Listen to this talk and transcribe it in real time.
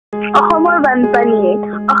অসমৰ বানপানী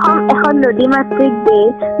অসম এখন নদীমাতৃক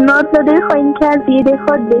দেশ নদ নদীৰ সংখ্যা যি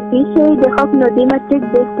দেশত বেছি সেই দেশক নদীমাতৃক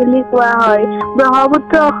দেশ বুলি কোৱা হয়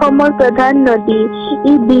ব্ৰহ্মপুত্ৰ অসমৰ প্ৰধান নদী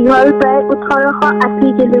ই দীঘল প্ৰায়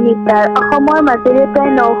 1880 কিলোমিটাৰ অসমৰ মাজেৰে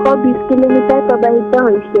প্ৰায় 920 কিলোমিটাৰ প্ৰবাহিত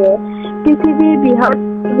হৈছে পৃথিৱীৰ বৃহৎ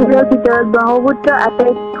নদীৰ ভিতৰত ব্ৰহ্মপুত্ৰ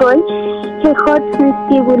আটাইতকৈ শেষত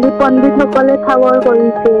সৃষ্টি বুলি পণ্ডিতসকলে ঠাৱৰ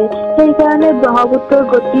কৰিছে সেইকাৰণে ব্ৰহ্মপুত্ৰৰ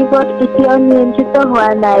গতিপথ এতিয়াও নিয়ন্ত্ৰিত হোৱা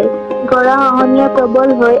নাই গৰাখহনীয়া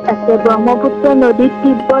প্ৰবল হৈ আছে ব্ৰহ্মপুত্ৰ নদীৰ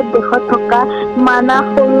তিব্বত দেশত থকা মানাস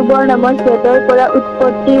সৰোবৰ নামৰ হ্ৰদৰ পৰা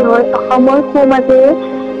উৎপত্তি হৈ অসমৰ সোঁমাজেৰে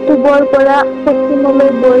পূবৰ পৰা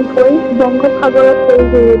পশ্চিমলৈ বৈ গৈ বংগোপসাগৰত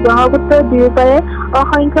পৰিছেহি ব্ৰহ্মপুত্ৰৰ দুয়োপাৰে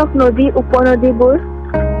অসংখ্যক নদী উপনদীবোৰ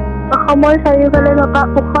অসমৰ চাৰিওফালে থকা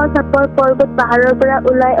ওখ চাপৰ পৰ্বত পাহাৰৰ পৰা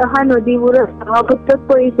ওলাই অহা নদীবোৰৰ ব্ৰহ্মপুত্ৰত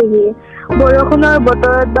পৰিছেহি বৰষুণৰ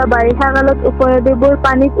বতৰত বা বাৰিষা কালত উপনদীবোৰ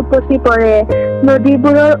পানীত উপচি পৰে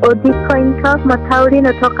নদীবোৰৰ অধিক সংখ্যক মথাউৰি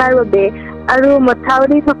নথকাৰ বাবে আৰু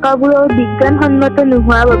মথাউৰি থকাবোৰৰ বিজ্ঞানসন্মত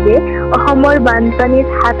নোহোৱাৰ বাবে অসমৰ বানপানীত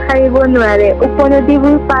হাত সাৰিব নোৱাৰে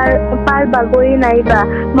উপনদীবোৰ পাৰ বাগৰি নাইবা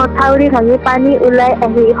মথাউৰি ভাঙি পানী ওলাই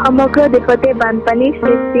আহি সমগ্ৰ দেশতে বানপানীৰ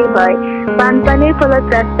সৃষ্টি হয় বানপানীৰ ফলত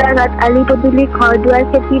ৰাস্তা ঘাট আলি পদূলি ঘৰ দুৱাৰ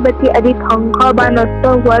খেতি বাতি আদি ধ্বংস বা নষ্ট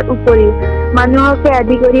হোৱাৰ উপৰিও মানুহকে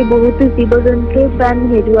আদি কৰি বহুতো জীৱ জন্তুৰ প্ৰাণ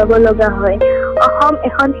হেৰুৱাব লগা হয় অসম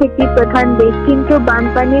এখন খেতি প্ৰধান দেশ কিন্তু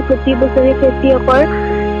বানপানী প্ৰতি বছৰে খেতিয়কৰ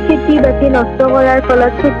খেতি বাতি নষ্ট কৰাৰ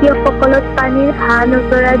ফলত খেতিয়কসকলত পানীৰ হাঁহ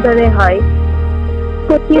নচৰাৰ দৰে হয়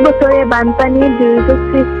প্ৰতি বছৰে বানপানীৰ দুৰ্যোগ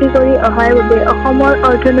সৃষ্টি কৰি অহাৰ বাবে অসমৰ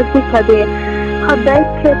অৰ্থনৈতিকভাৱে সদায়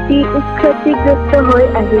ক্ষতিগ্ৰস্ত হৈ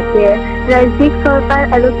আহিছে ৰাজ্যিক চৰকাৰ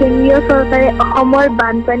আৰু কেন্দ্ৰীয় চৰকাৰে অসমৰ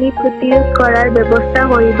বানপানী প্ৰতিৰোধ কৰাৰ ব্যৱস্থা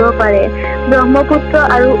কৰিব পাৰে ব্ৰহ্মপুত্ৰ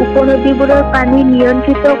আৰু উপনদীবোৰৰ পানী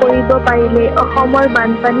নিয়ন্ত্ৰিত কৰিব পাৰিলে অসমৰ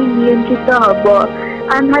বানপানী নিয়ন্ত্ৰিত হ'ব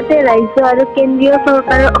আনহাতে ৰাজ্য আৰু কেন্দ্ৰীয়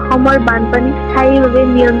চৰকাৰে অসমৰ বানপানী স্থায়ীভাৱে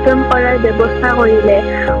নিয়ন্ত্ৰণ কৰাৰ ব্যৱস্থা কৰিলে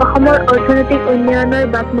অসমৰ অৰ্থনৈতিক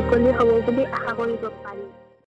উন্নয়নৰ বাট মুকলি হ'ব বুলি আশা কৰিব পাৰি